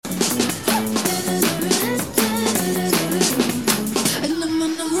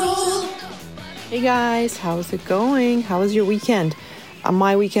Hey guys, how's it going? How was your weekend?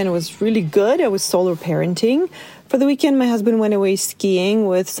 My weekend was really good. I was solo parenting. For the weekend, my husband went away skiing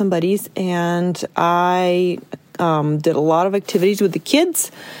with some buddies, and I did a lot of activities with the kids,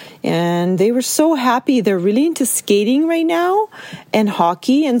 and they were so happy. They're really into skating right now and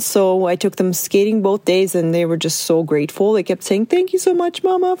hockey, and so I took them skating both days, and they were just so grateful. They kept saying, "Thank you so much,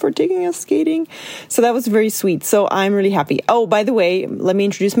 Mama, for taking us skating." So that was very sweet. So I'm really happy. Oh, by the way, let me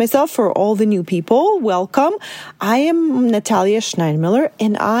introduce myself for all the new people. Welcome. I am Natalia Schneidmiller,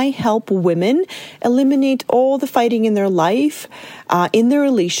 and I help women eliminate all the fighting in their life, in their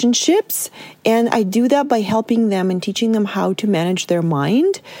relationships, and I do that by helping them and teaching them how to manage their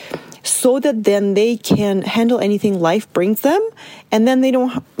mind, so that then they can handle anything life brings them, and then they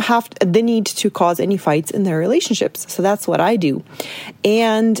don't have the need to cause any fights in their relationships. So that's what I do.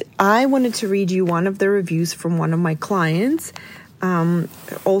 And I wanted to read you one of the reviews from one of my clients,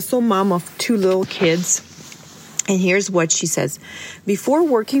 also mom of 2 little kids. And here's what she says. Before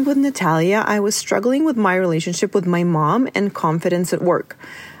working with Natalia, I was struggling with my relationship with my mom and confidence at work.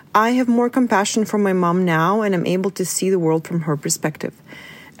 I have more compassion for my mom now, and I'm able to see the world from her perspective.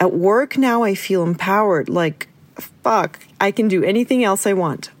 At work now, I feel empowered, like, fuck, I can do anything else I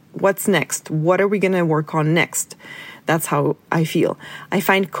want. What's next? What are we going to work on next? That's how I feel. I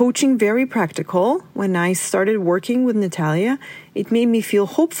find coaching very practical. When I started working with Natalia, it made me feel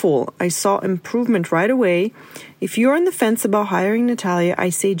hopeful. I saw improvement right away. If you're on the fence about hiring Natalia, I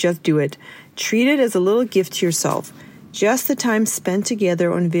say just do it. Treat it as a little gift to yourself. Just the time spent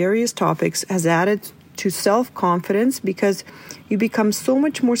together on various topics has added to self-confidence because you become so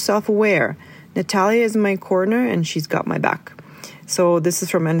much more self-aware. Natalia is in my corner and she's got my back. So this is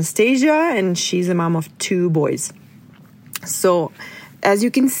from Anastasia, and she's a mom of 2 boys. So as you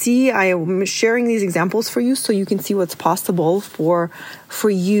can see, I am sharing these examples for you so you can see what's possible for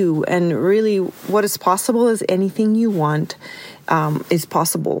you. And really what is possible is anything you want is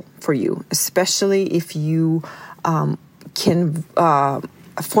possible for you, especially if you can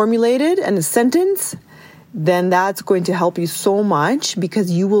formulate it in a sentence. Then that's going to help you so much because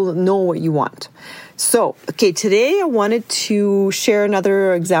you will know what you want. So, okay, today I wanted to share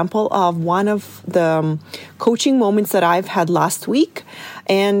another example of one of the coaching moments that I've had last week.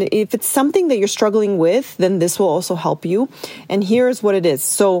 And if it's something that you're struggling with, then this will also help you. And here's what it is.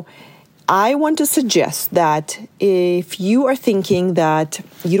 So I want to suggest that if you are thinking that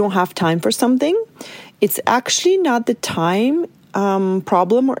you don't have time for something, it's actually not the time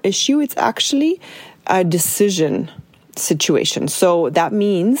problem or issue. It's actually a decision situation. So that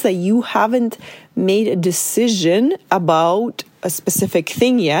means that you haven't made a decision about a specific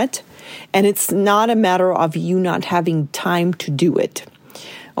thing yet, and it's not a matter of you not having time to do it.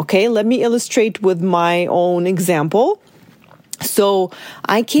 Okay, let me illustrate with my own example. So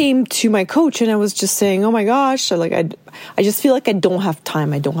I came to my coach and I was just saying, oh my gosh, I just feel like I don't have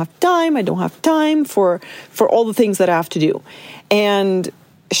time. I don't have time for all the things that I have to do. And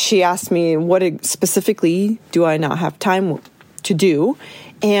she asked me, what specifically do I not have time to do?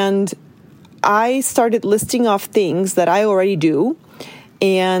 And I started listing off things that I already do.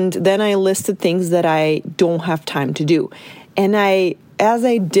 And then I listed things that I don't have time to do. And as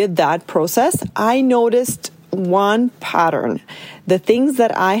I did that process, I noticed one pattern. The things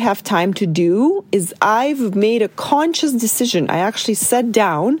that I have time to do is I've made a conscious decision. I actually sat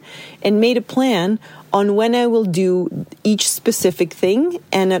down and made a plan on when I will do each specific thing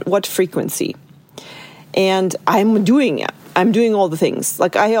and at what frequency. And I'm doing it. I'm doing all the things.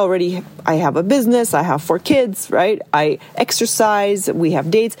 Like I have a business, I have 4 kids, right? I exercise, we have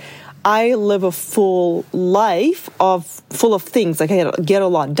dates. I live a full life full of things. Like I get a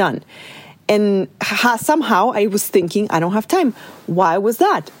lot done. And somehow I was thinking, I don't have time. Why was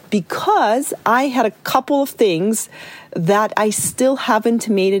that? Because I had a couple of things that I still haven't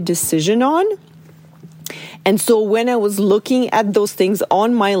made a decision on. And so when I was looking at those things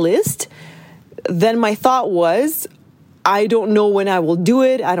on my list, then my thought was, I don't know when I will do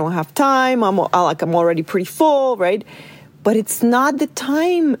it. I don't have time. I'm already pretty full, right? But it's not the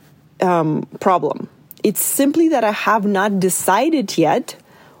time problem. It's simply that I have not decided yet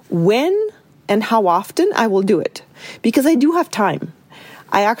when and how often I will do it, because I do have time.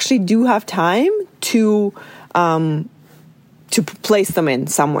 I actually do have time to place them in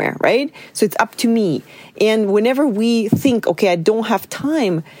somewhere, right? So it's up to me. And whenever we think, okay, I don't have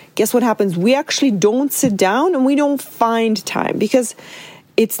time, guess what happens? We actually don't sit down and we don't find time, because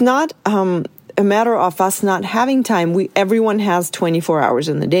it's not a matter of us not having time. Everyone has 24 hours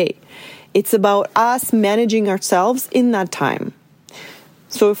in the day. It's about us managing ourselves in that time.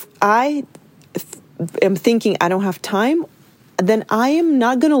 So if I am thinking I don't have time, then I am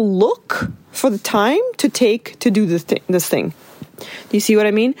not going to look for the time to take to do this thing. Do you see what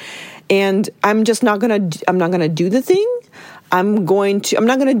I mean? And I'm not gonna do the thing. I'm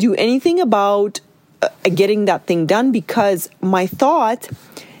not gonna do anything about getting that thing done, because my thought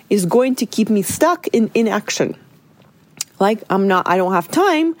is going to keep me stuck in inaction. Like, I don't have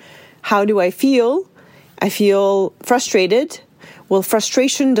time. How do I feel? I feel frustrated. Well,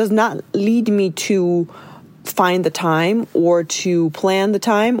 frustration does not lead me to find the time or to plan the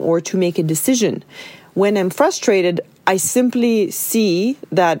time or to make a decision. When I'm frustrated, I simply see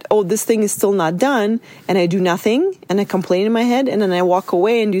that, this thing is still not done, and I do nothing, and I complain in my head, and then I walk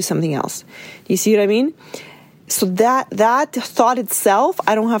away and do something else. Do you see what I mean? So that thought itself,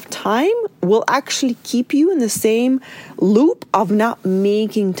 I don't have time, will actually keep you in the same loop of not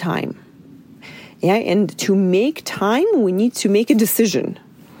making time. Yeah, and to make time, we need to make a decision.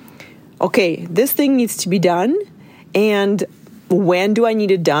 Okay, this thing needs to be done, and when do I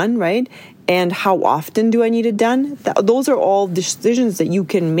need it done, right? And how often do I need it done? Those are all decisions that you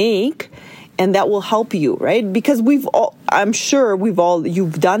can make, and that will help you, right? Because I'm sure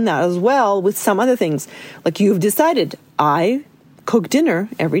you've done that as well with some other things. Like, you've decided, I cook dinner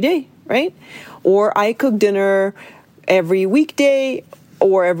every day, right? Or I cook dinner every weekday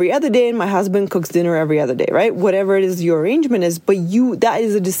or every other day, and my husband cooks dinner every other day, right? Whatever it is your arrangement is, but that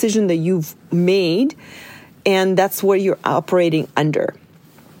is a decision that you've made, and that's what you're operating under.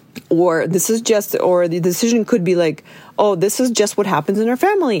 Or the decision could be like, this is just what happens in our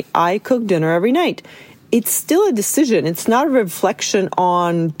family. I cook dinner every night. It's still a decision. It's not a reflection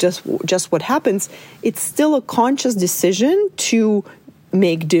on just what happens. It's still a conscious decision to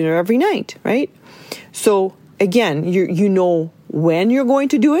make dinner every night, right? So again, you know when you're going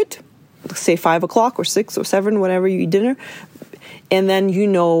to do it, say 5 o'clock or 6 or 7, whenever you eat dinner. And then you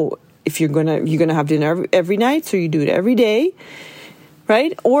know if you're gonna have dinner every night, so you do it every day.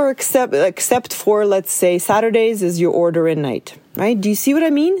 Right? Or except for, let's say, Saturdays is your order in night, right? Do you see what I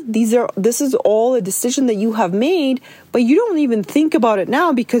mean? This is all a decision that you have made, but you don't even think about it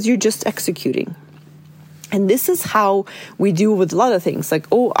now because you're just executing. And this is how we do with a lot of things. Like,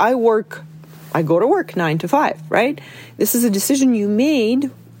 I go to work 9 to 5, right? This is a decision you made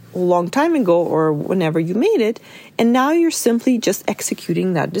a long time ago or whenever you made it, and now you're simply just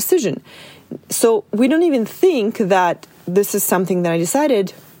executing that decision. So we don't even think that this is something that I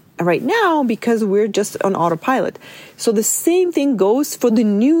decided right now because we're just on autopilot. So the same thing goes for the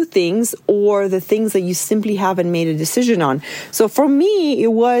new things or the things that you simply haven't made a decision on. So for me,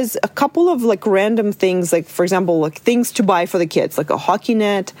 it was a couple of random things, like, for example, things to buy for the kids, like a hockey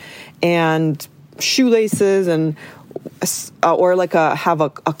net and shoelaces and have a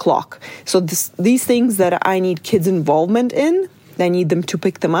clock. So these things that I need kids' involvement in, I need them to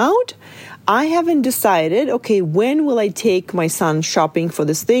pick them out. I haven't decided, okay, when will I take my son shopping for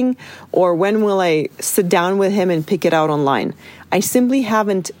this thing, or when will I sit down with him and pick it out online? I simply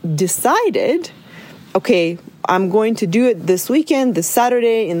haven't decided, okay, I'm going to do it this weekend, this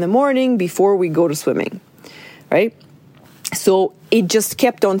Saturday in the morning before we go to swimming, right? So it just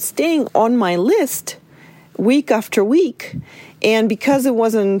kept on staying on my list week after week. And because it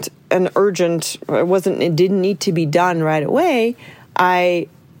wasn't it didn't need to be done right away, I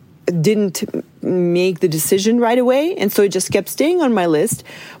didn't make the decision right away, and so it just kept staying on my list.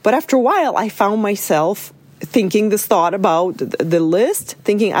 But after a while, I found myself thinking this thought about the list,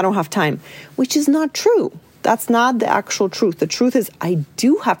 thinking I don't have time, which is not true. That's not the actual truth. The truth is I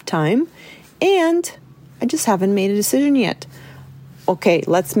do have time, and I just haven't made a decision yet. Okay,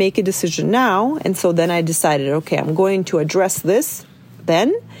 let's make a decision now. And so then I decided, okay, I'm going to address this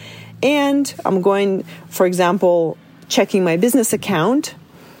then, and I'm going, for example, checking my business account.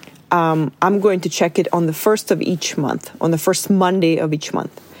 I'm going to check it on the first of each month, on the first Monday of each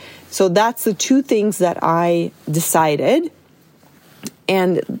month. So that's the two things that I decided.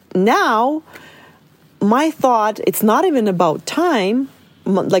 And now my thought, it's not even about time,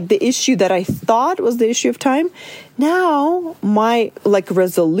 like the issue that I thought was the issue of time. Now my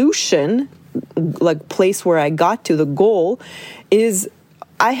resolution, place where I got to, the goal is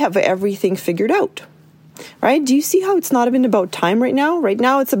I have everything figured out. Right? Do you see how it's not even about time right now? Right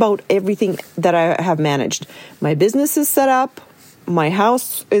now, it's about everything that I have managed. My business is set up, my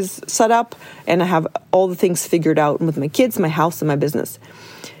house is set up, and I have all the things figured out with my kids, my house, and my business.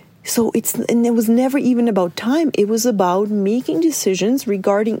 So it was never even about time. It was about making decisions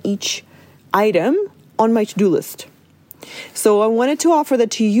regarding each item on my to-do list. So I wanted to offer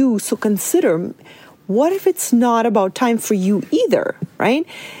that to you. So consider, what if it's not about time for you either, right?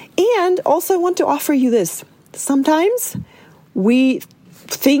 And also I want to offer you this. Sometimes we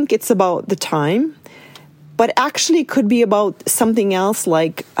think it's about the time, but actually it could be about something else,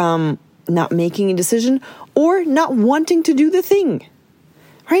 like not making a decision, or not wanting to do the thing,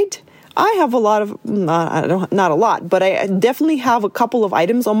 right? I have a lot of, not a lot, but I definitely have a couple of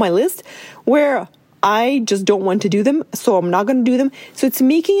items on my list where I just don't want to do them, so I'm not going to do them. So it's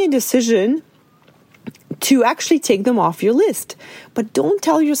making a decision to actually take them off your list. But don't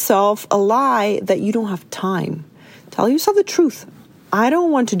tell yourself a lie that you don't have time. Tell yourself the truth. I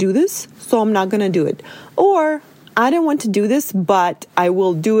don't want to do this, so I'm not going to do it. Or I don't want to do this, but I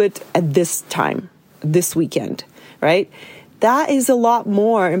will do it at this time, this weekend, right? That is a lot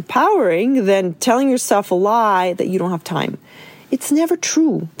more empowering than telling yourself a lie that you don't have time. It's never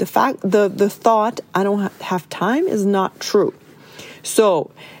true. The thought, I don't have time, is not true.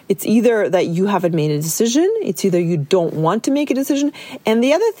 So it's either that you haven't made a decision, it's either you don't want to make a decision. And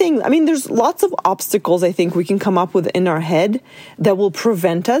the other thing, there's lots of obstacles I think we can come up with in our head that will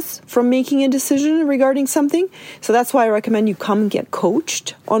prevent us from making a decision regarding something. So that's why I recommend you come and get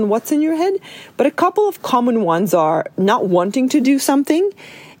coached on what's in your head. But a couple of common ones are not wanting to do something.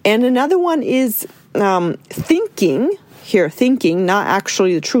 And another one is thinking, not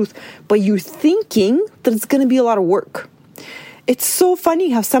actually the truth, but you're thinking that it's going to be a lot of work. It's so funny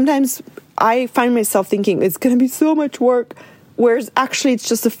how sometimes I find myself thinking it's going to be so much work, whereas actually it's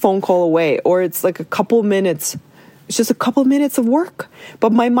just a phone call away, or it's like a couple minutes. It's just a couple minutes of work.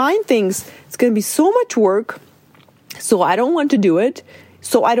 But my mind thinks it's going to be so much work, so I don't want to do it,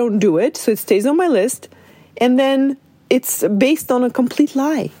 so I don't do it, so it stays on my list, and then it's based on a complete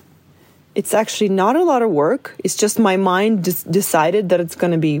lie. It's actually not a lot of work. It's just my mind decided that it's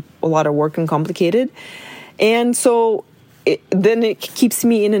going to be a lot of work and complicated. And so then it keeps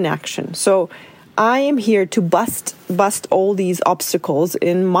me in inaction. So I am here to bust all these obstacles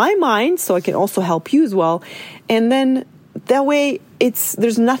in my mind so I can also help you as well. And then that way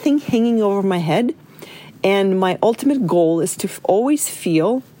there's nothing hanging over my head. And my ultimate goal is to always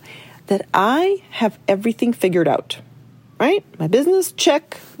feel that I have everything figured out. Right? My business,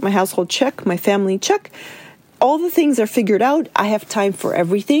 check. My household, check. My family, check. All the things are figured out. I have time for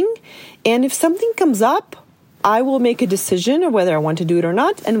everything. And if something comes up, I will make a decision of whether I want to do it or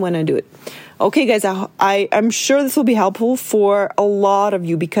not and when I do it. Okay, guys, I'm sure this will be helpful for a lot of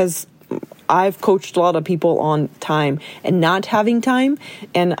you because I've coached a lot of people on time and not having time.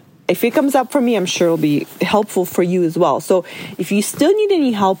 And if it comes up for me, I'm sure it'll be helpful for you as well. So if you still need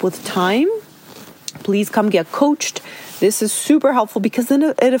any help with time, please come get coached. This is super helpful because then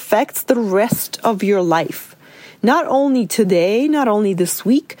it affects the rest of your life. Not only today, not only this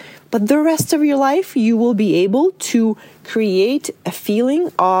week, but the rest of your life, you will be able to create a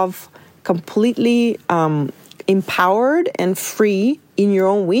feeling of completely empowered and free in your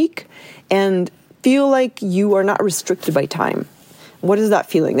own week and feel like you are not restricted by time. What is that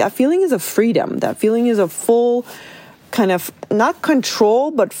feeling? That feeling is a freedom. That feeling is a full kind of, not control,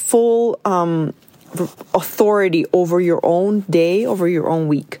 but full authority over your own day, over your own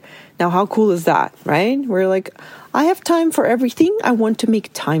week. Now, how cool is that, right? We're like, I have time for everything I want to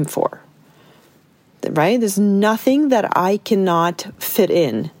make time for, right? There's nothing that I cannot fit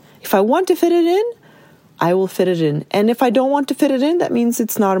in. If I want to fit it in, I will fit it in. And if I don't want to fit it in, that means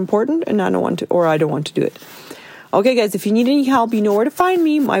it's not important and I don't want to do it. Okay, guys, if you need any help, you know where to find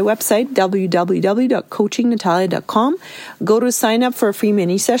me. My website, www.coachingnatalia.com. Go to sign up for a free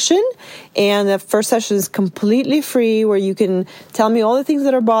mini session. And the first session is completely free where you can tell me all the things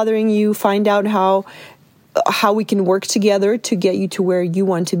that are bothering you, find out how we can work together to get you to where you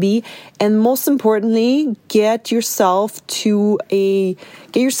want to be. And most importantly, get yourself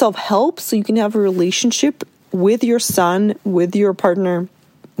help so you can have a relationship with your son, with your partner,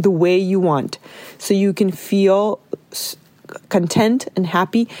 the way you want, so you can feel content and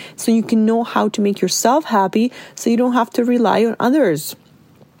happy, so you can know how to make yourself happy, so you don't have to rely on others.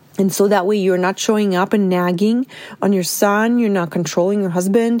 And so that way you're not showing up and nagging on your son, you're not controlling your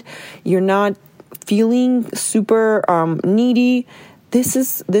husband, you're not feeling super needy. This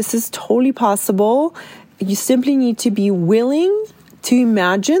is totally possible. You simply need to be willing to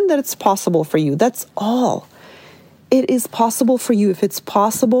imagine that it's possible for you. That's all. It is possible for you. If it's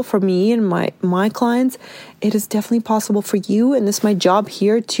possible for me and my clients, it is definitely possible for you. And it's my job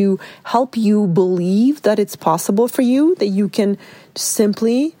here to help you believe that it's possible for you, that you can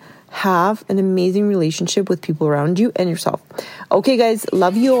simply have an amazing relationship with people around you and yourself. Okay, guys,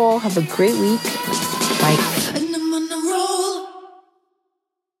 love you all. Have a great week. Bye.